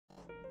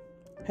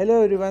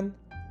Hello everyone,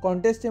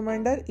 Kontest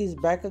Reminder is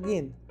back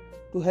again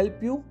to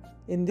help you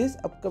in this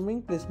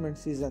upcoming placement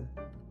season.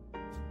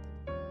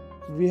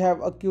 We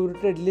have a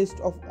curated list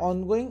of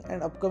ongoing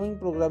and upcoming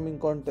programming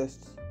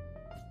contests.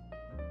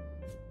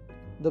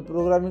 The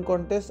programming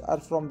contests are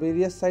from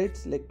various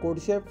sites like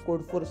CodeChef,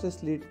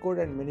 Codeforces,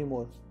 Leetcode and many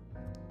more.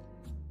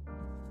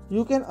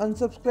 You can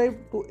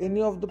unsubscribe to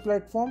any of the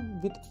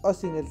platform with a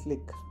single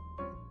click.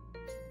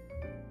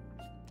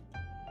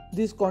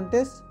 These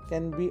contests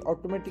can be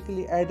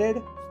automatically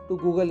added to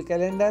Google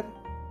Calendar,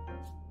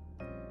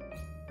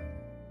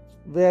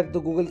 where the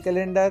Google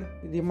Calendar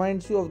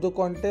reminds you of the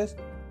contest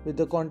with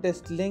the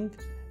contest link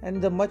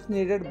and the much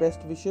needed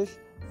best wishes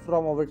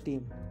from our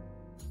team.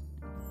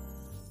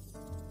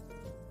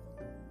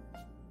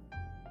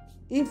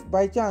 If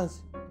by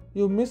chance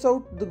you miss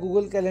out the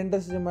Google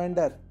Calendar's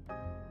reminder,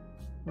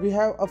 we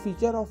have a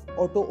feature of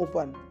auto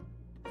open,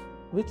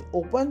 which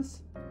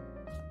opens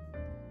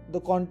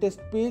the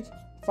contest page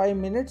 5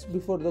 minutes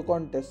before the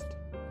contest.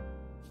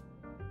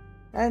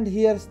 And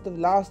here's the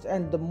last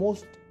and the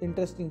most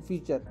interesting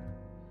feature,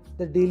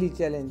 the daily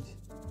challenge.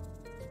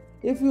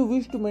 If you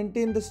wish to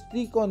maintain the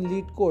streak on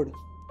Leetcode,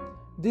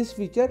 this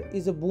feature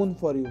is a boon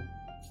for you.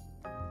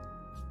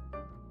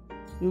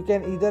 You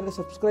can either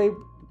subscribe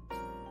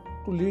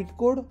to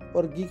Leetcode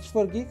or Geeks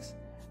for Geeks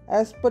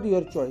as per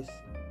your choice.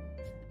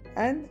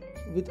 And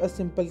with a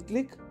simple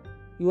click,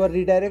 you are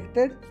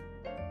redirected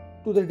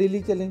to the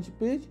daily challenge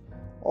page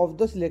of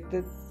the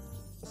selected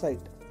site.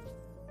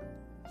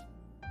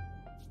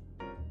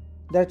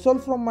 That's all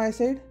from my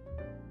side.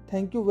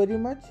 Thank you very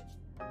much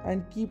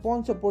and keep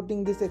on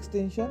supporting this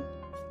extension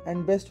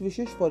and best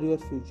wishes for your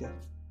future.